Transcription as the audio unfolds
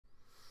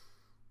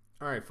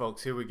Alright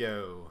folks, here we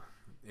go.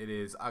 It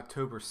is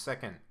October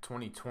 2nd,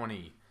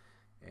 2020,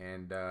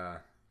 and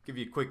give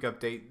you a quick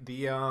update.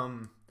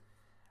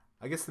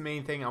 I guess the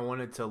main thing I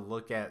wanted to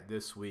look at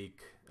this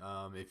week,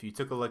 if you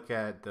took a look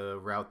at the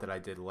route that I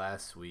did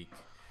last week,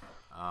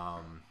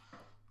 um,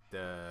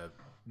 the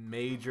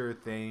major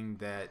thing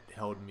that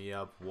held me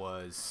up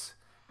was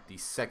the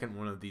second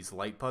one of these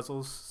light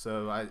puzzles.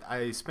 So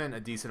I spent a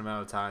decent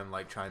amount of time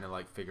trying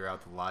to figure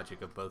out the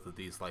logic of both of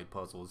these light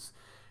puzzles,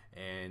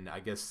 and I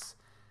guess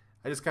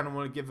I just kind of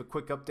want to give a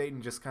quick update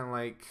and just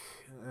kind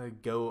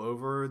of go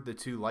over the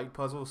two light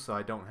puzzles so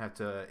I don't have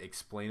to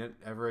explain it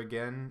ever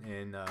again,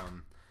 and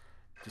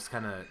just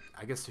kind of,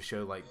 I guess, to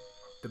show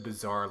the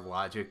bizarre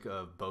logic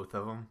of both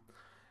of them,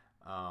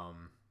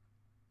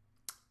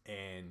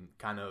 and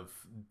kind of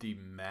the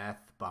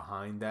math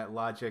behind that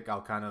logic.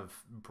 I'll kind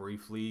of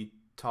briefly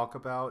talk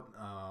about,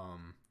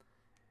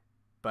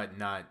 but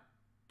not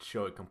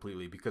show it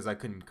completely because I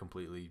couldn't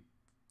completely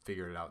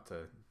figure it out,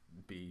 to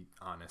be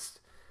honest.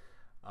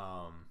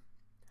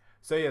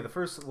 So yeah, the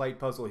first light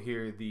puzzle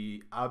here,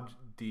 the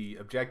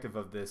objective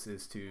of this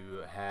is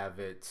to have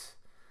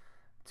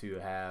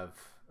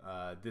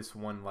this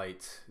one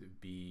light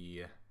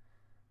be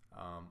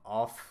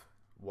off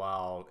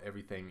while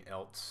everything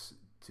else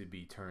to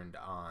be turned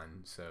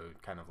on. So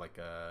kind of like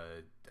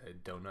a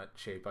donut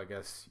shape, I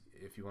guess,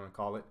 if you want to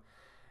call it.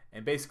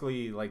 And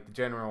basically, the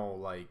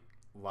general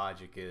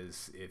logic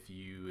is, if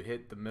you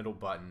hit the middle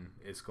button,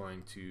 it's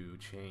going to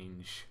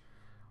change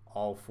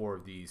all four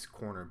of these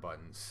corner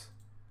buttons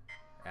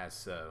as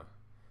so,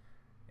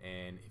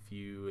 and if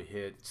you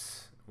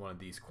hit one of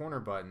these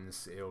corner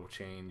buttons, it'll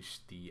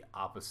change the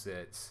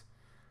opposite,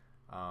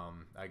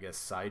 I guess,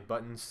 side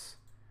buttons,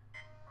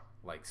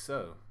 like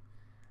so.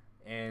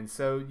 And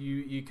so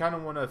you kind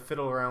of want to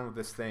fiddle around with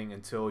this thing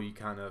until you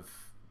kind of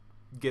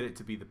get it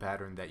to be the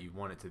pattern that you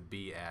want it to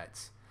be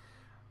at.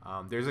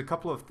 There's a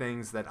couple of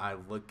things that I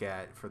look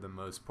at for the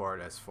most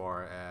part as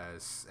far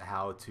as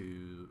how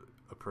to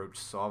approach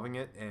solving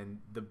it, and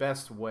the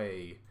best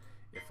way,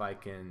 if I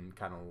can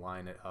kind of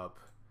line it up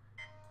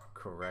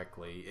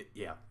correctly,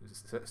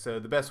 so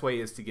the best way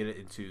is to get it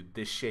into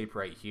this shape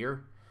right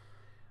here.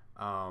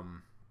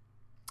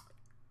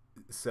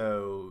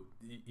 So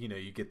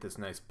you get this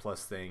nice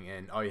plus thing,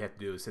 and all you have to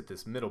do is hit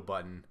this middle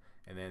button,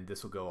 and then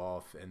this will go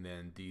off, and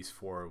then these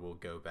four will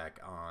go back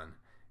on,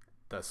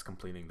 thus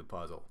completing the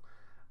puzzle.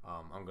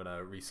 I'm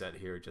gonna reset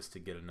here just to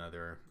get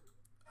another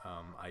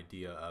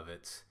idea of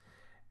it.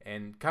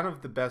 And kind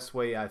of the best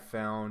way I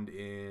found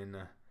in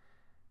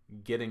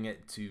getting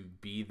it to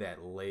be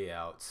that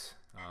layout,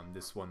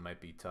 this one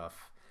might be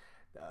tough,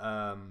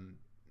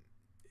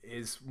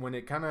 is when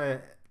it kind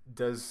of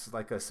does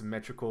a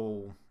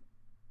symmetrical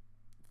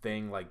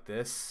thing like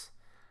this.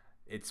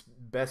 It's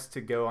best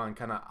to go on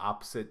kind of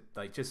opposite,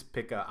 just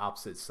pick a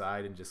opposite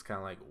side and just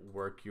kind of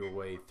work your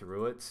way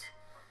through it.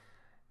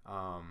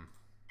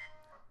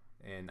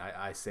 And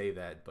I say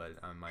that, but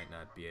I might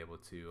not be able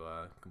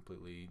to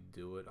completely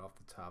do it off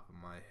the top of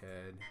my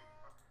head.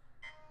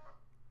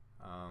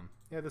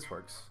 Yeah, this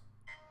works.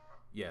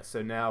 Yeah,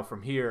 so now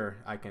from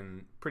here, I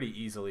can pretty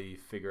easily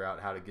figure out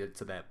how to get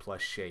to that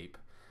plus shape.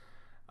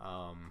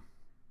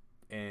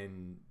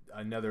 And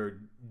another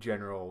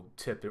general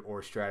tip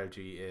or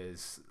strategy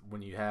is,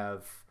 when you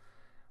have,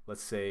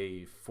 let's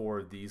say, four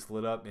of these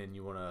lit up and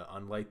you want to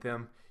unlight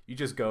them, you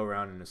just go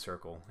around in a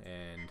circle,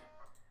 and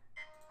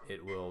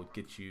it will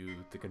get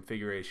you the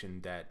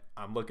configuration that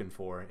I'm looking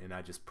for, and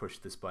I just push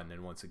this button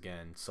and once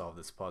again solve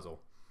this puzzle.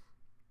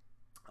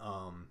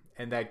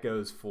 And that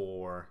goes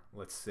for,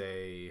 let's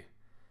say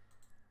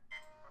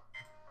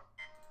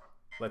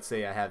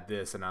I have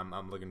this and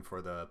I'm looking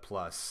for the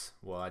plus.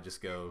 Well, I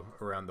just go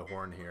around the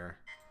horn here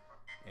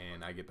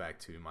and I get back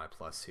to my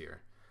plus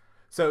here.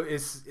 So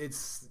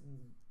it's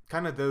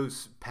kind of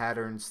those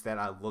patterns that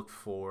I look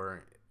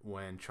for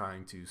when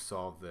trying to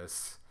solve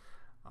this.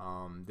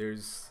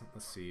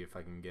 Let's see if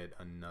I can get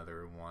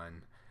another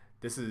one.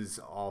 This is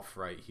off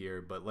right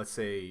here, but let's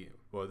say,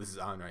 well, this is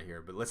on right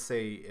here, but let's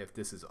say if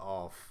this is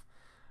off,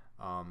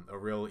 a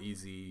real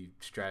easy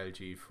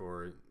strategy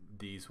for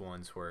these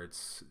ones where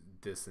it's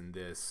this and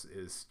this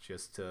is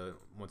just to,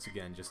 once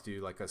again, just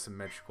do a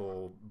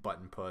symmetrical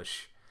button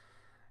push,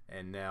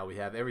 and now we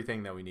have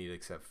everything that we need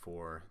except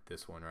for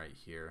this one right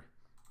here.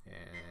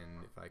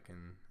 And if I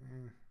can,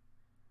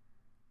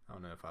 I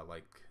don't know if I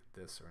like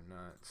this or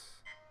not.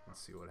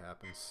 Let's see what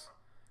happens.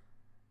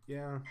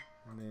 Yeah,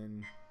 and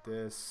then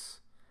this,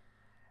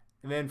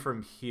 and then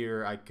from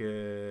here I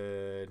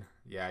could,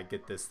 yeah, I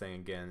get this thing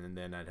again, and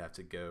then I'd have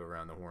to go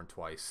around the horn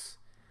twice.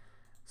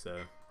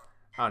 So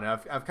I don't know,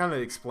 I've kind of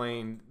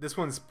explained, this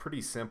one's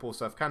pretty simple,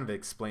 so I've kind of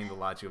explained the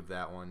logic of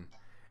that one,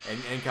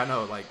 and kind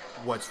of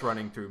what's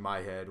running through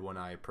my head when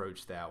I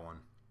approach that one.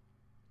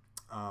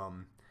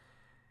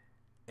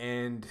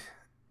 And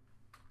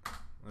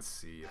let's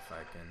see if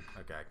I can,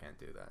 okay, I can't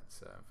do that,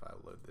 so if I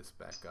load this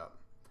back up.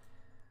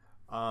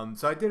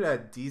 So I did a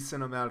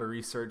decent amount of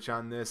research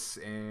on this,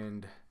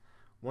 and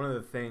one of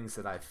the things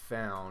that I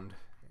found,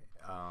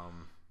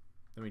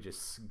 let me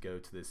just go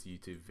to this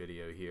YouTube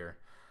video here.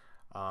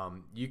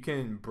 You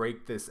can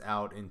break this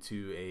out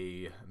into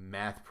a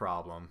math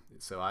problem.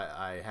 So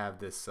I have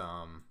this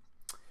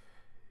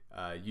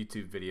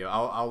YouTube video.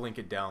 I'll link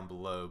it down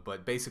below.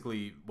 But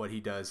basically, what he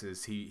does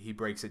is he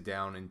breaks it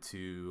down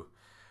into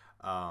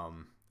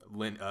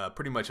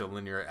pretty much a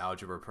linear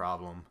algebra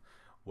problem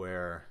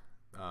where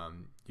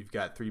you've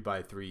got 3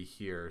 by 3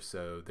 here.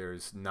 So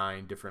there's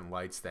 9 different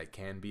lights that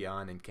can be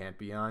on and can't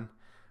be on.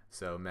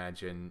 So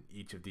imagine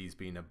each of these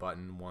being a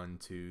button: 1,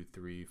 2,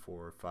 3,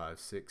 4, 5,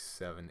 6,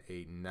 7,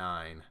 8,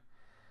 9.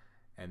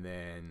 And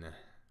then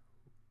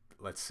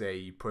let's say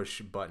you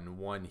push button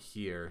 1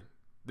 here.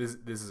 This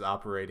is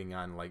operating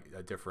on like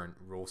a different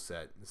rule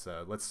set.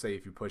 So let's say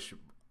if you push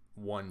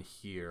 1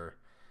 here,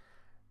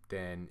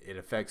 then it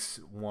affects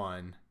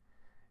 1.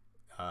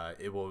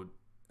 It will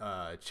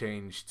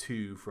change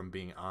 2 from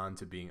being on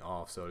to being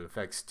off. So it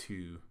affects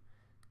 2.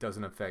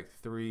 Doesn't affect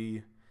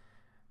 3.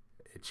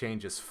 It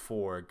changes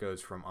 4. It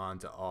goes from on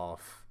to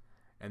off,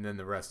 and then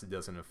the rest, it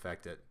doesn't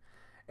affect it.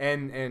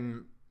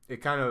 And it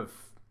kind of,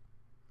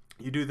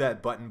 you do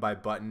that button by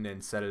button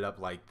and set it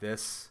up like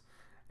this,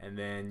 and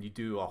then you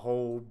do a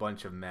whole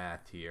bunch of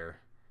math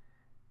here,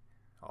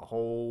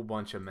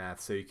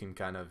 so you can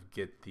kind of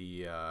get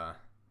the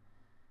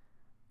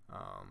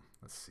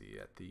let's see,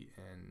 at the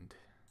end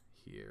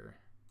here,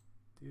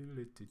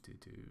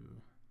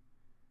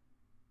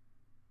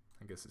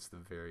 I guess it's the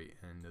very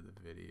end of the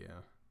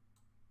video.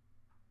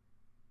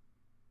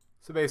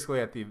 So basically,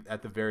 at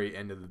the very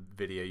end of the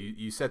video,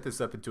 you set this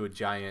up into a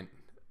giant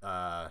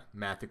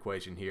math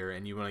equation here,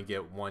 and you want to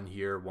get 1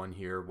 here, 1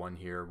 here, 1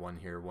 here, 1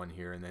 here, 1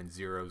 here, and then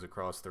zeros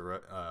across the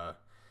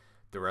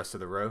rest of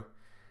the row.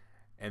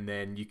 And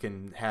then you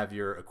can have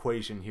your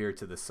equation here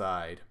to the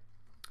side.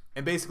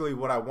 And basically,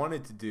 what I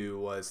wanted to do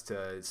was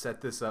to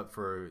set this up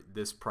for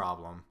this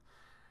problem,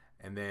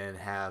 and then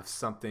have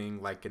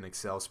something like an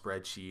Excel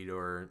spreadsheet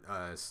or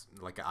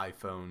like an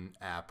iPhone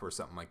app or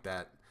something like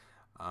that.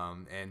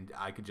 And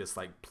I could just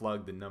like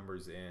plug the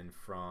numbers in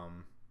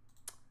from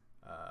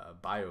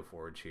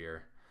BioForge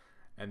here,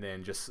 and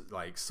then just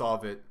like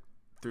solve it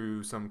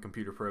through some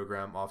computer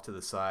program off to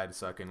the side,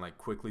 so I can like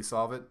quickly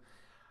solve it.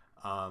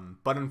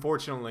 But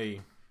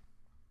unfortunately,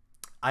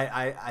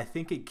 I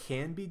think it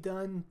can be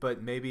done,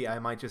 but maybe I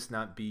might just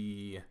not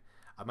be.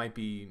 I might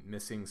be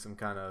missing some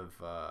kind of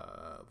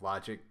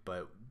logic.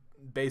 But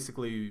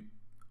basically,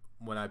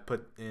 when I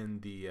put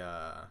in the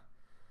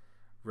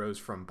rows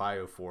from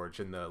BioForge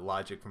and the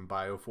logic from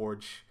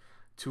BioForge,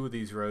 2 of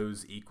these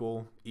rows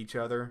equal each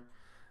other,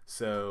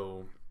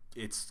 so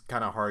it's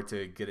kind of hard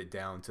to get it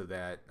down to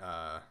that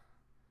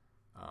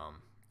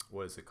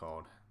what is it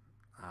called?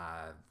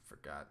 I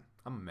forgot.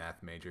 I'm a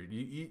math major.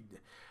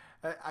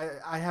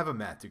 I have a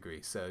math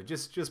degree, so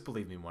just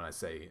believe me when I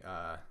say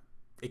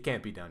it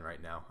can't be done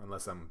right now,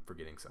 unless I'm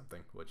forgetting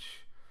something,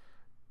 which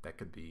that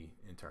could be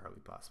entirely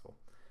possible.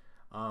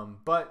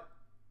 But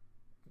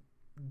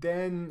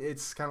then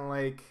it's kind of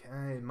like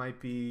it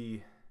might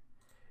be,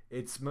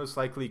 it's most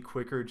likely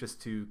quicker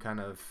just to kind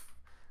of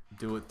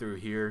do it through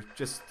here,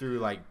 just through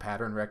like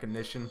pattern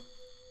recognition.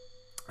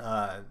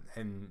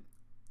 And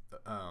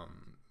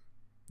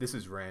this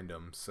is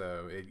random,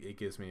 so it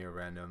gives me a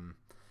random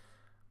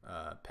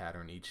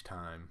pattern each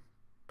time.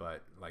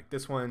 But like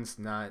this one's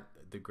not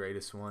the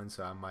greatest one,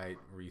 so I might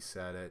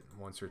reset it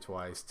once or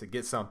twice to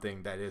get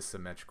something that is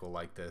symmetrical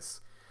like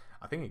this.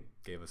 I think it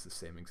gave us the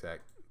same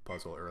exact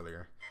puzzle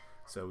earlier,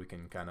 so we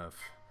can kind of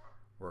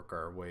work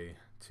our way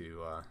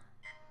to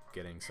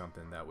getting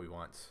something that we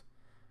want.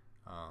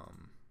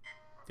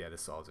 Yeah,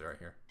 this solves it right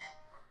here.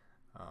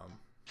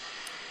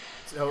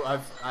 So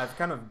I've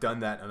kind of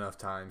done that enough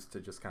times to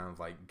just kind of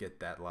like get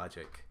that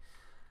logic.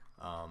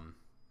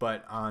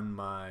 But on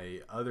my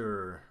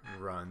other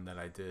run that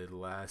I did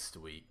last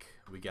week,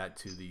 we got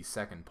to the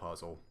second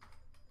puzzle,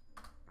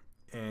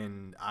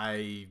 and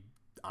I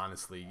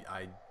honestly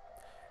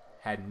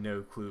had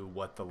no clue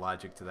what the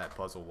logic to that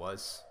puzzle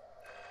was.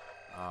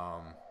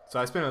 So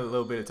I spent a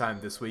little bit of time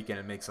this week, and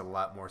it makes a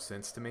lot more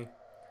sense to me.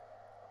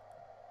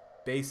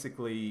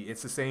 Basically,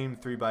 it's the same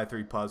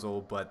 3x3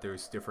 puzzle, but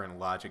there's different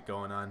logic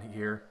going on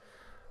here,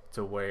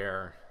 to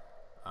where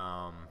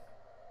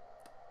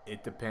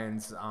it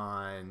depends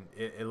on,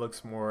 it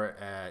looks more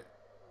at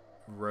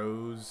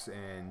rows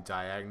and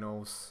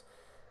diagonals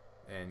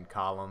and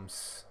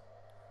columns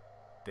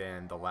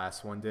than the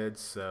last one did.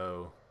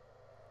 So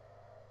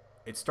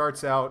it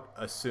starts out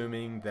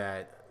assuming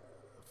that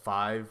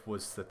 5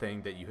 was the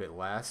thing that you hit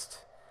last.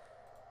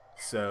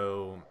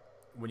 So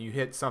when you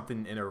hit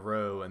something in a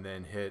row and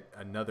then hit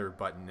another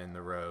button in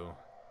the row,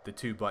 the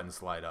 2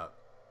 buttons light up.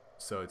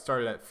 So it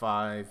started at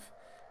 5,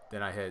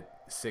 then I hit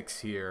 6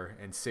 here,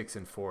 and 6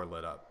 and 4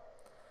 lit up.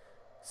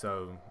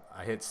 So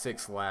I hit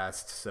 6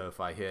 last, so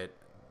if I hit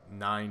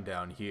 9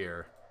 down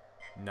here,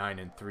 9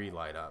 and 3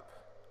 light up,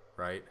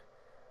 right?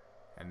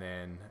 And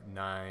then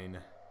 9,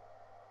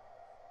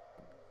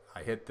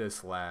 I hit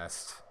this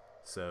last,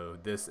 so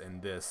this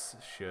and this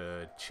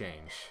should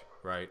change,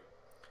 right?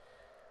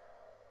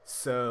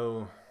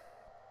 So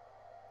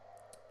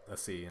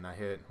let's see, and I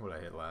hit, what did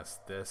I hit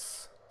last?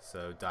 This.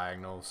 So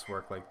diagonals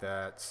work like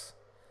that.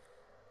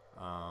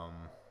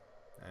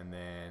 And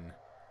then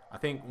I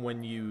think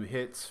when you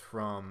hit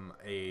from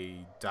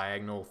a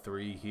diagonal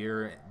 3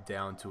 here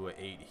down to a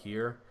 8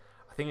 here,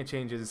 I think it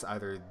changes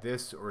either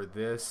this or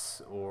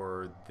this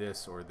or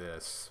this or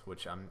this,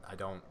 which I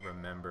don't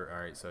remember. All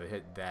right, so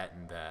hit that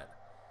and that,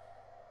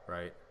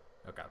 right?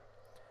 Okay.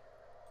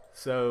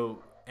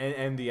 So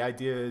and the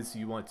idea is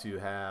you want to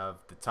have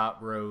the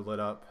top row lit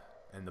up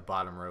and the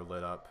bottom row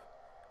lit up,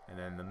 and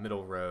then the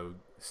middle row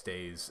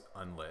stays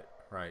unlit,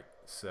 right?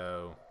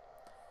 So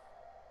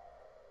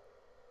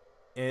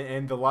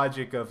and the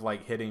logic of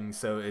like hitting,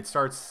 so it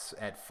starts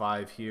at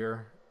 5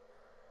 here.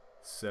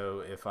 So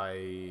if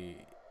I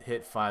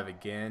hit 5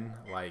 again,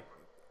 like,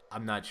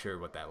 I'm not sure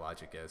what that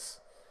logic is.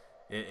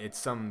 It's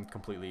some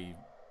completely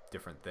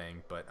different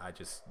thing, but I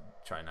just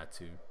try not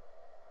to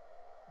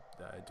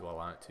dwell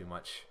on it too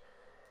much.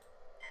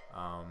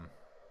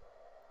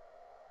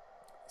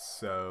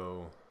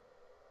 So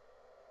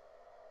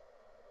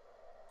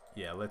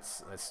yeah,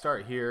 let's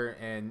start here.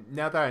 And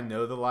now that I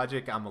know the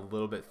logic, I'm a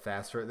little bit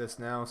faster at this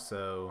now.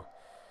 So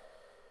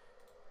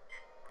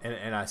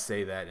and I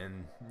say that,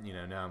 and you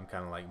know, now I'm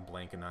kind of like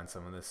blanking on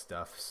some of this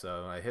stuff.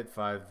 So I hit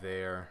 5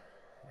 there,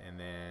 and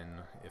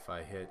then if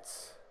I hit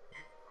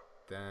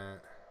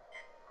that,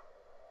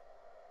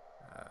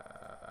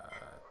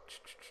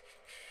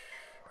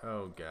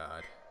 oh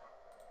god.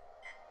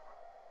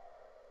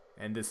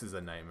 And this is a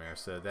nightmare,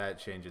 so that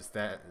changes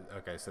that.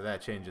 Okay, so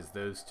that changes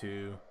those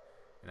two.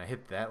 And I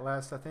hit that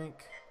last, I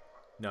think.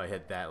 No, I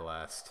hit that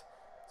last.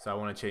 So I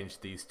want to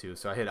change these two.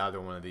 So I hit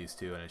either one of these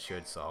two, and it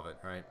should solve it,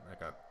 right?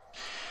 Okay.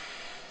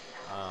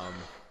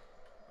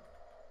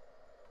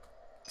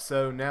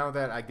 So now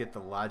that I get the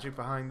logic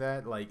behind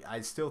that, like,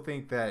 I still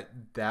think that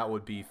that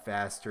would be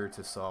faster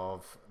to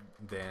solve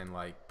than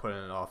like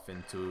putting it off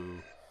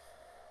into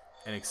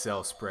an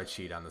Excel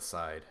spreadsheet on the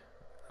side.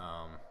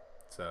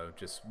 So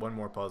just one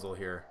more puzzle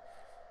here.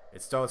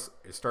 It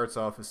starts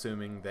off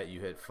assuming that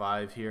you hit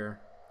 5 here.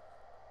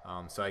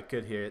 So I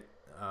could hit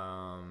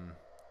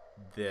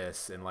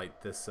this and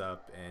light this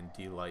up and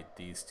delight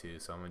these two.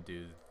 So I'm going to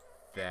do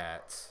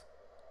that.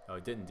 Oh,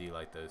 it didn't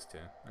delight those two.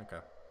 Okay.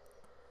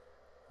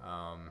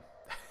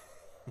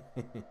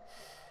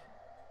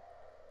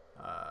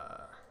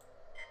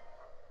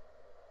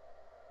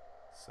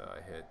 So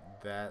I hit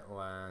that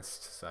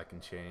last, so I can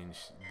change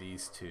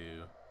these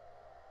two.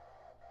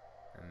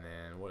 And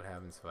then what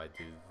happens if I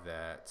do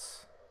that?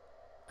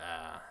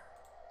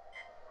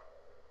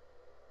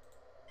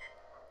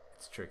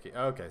 It's tricky.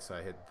 Okay, so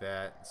I hit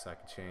that, so I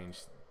can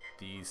change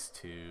these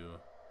two,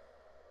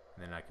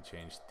 and then I can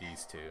change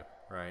these two,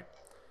 right?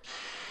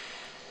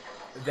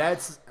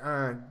 That's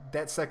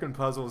that second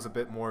puzzle is a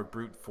bit more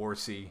brute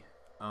forcey,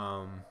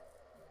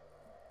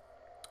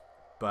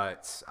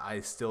 but I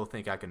still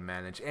think I can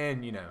manage,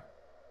 and you know,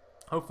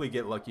 hopefully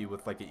get lucky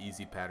with like an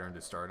easy pattern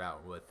to start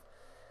out with.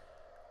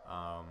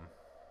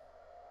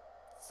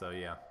 So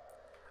yeah,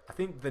 I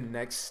think the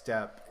next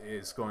step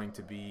is going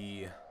to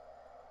be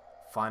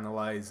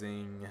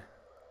finalizing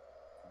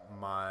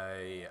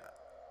my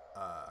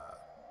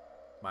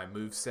my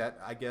move set,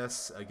 I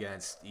guess,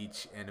 against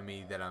each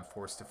enemy that I'm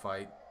forced to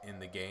fight in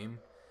the game.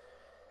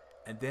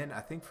 And then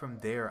I think from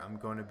there I'm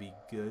going to be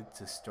good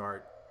to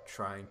start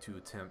trying to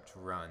attempt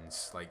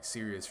runs, like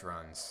serious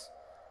runs,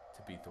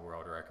 to beat the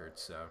world record.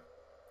 So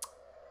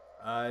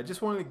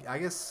just wanted to, I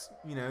guess,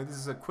 you know, this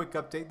is a quick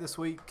update this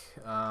week,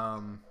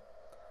 but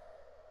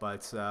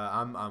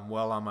I'm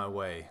well on my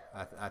way.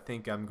 I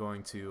think I'm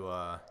going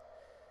to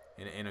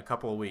in a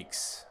couple of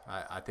weeks,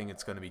 I think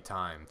it's going to be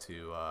time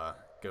to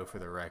go for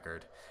the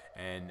record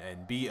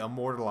and be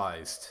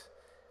immortalized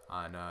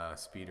on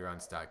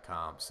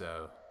speedruns.com.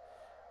 So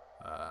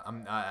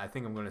I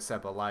think I'm going to set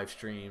up a live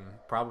stream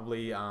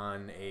probably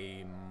on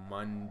a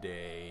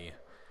Monday,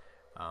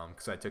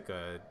 because I took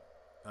a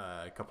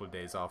couple of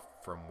days off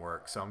from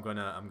work. So I'm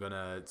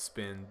gonna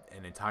spend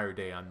an entire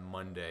day on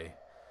Monday.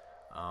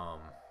 Well,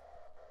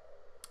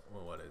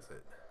 what is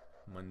it?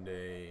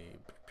 Monday,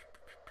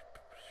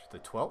 the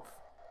 12th?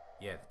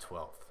 Yeah, the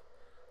 12th.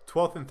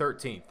 12th and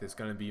 13th is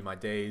going to be my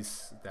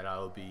days that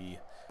I'll be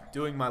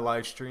doing my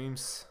live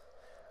streams.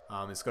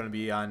 It's going to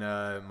be on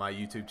my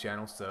YouTube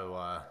channel,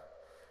 so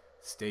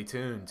stay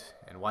tuned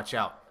and watch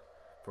out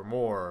for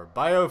more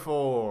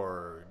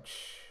BioForge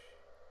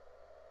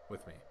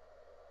with me.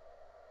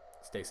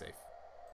 Stay safe.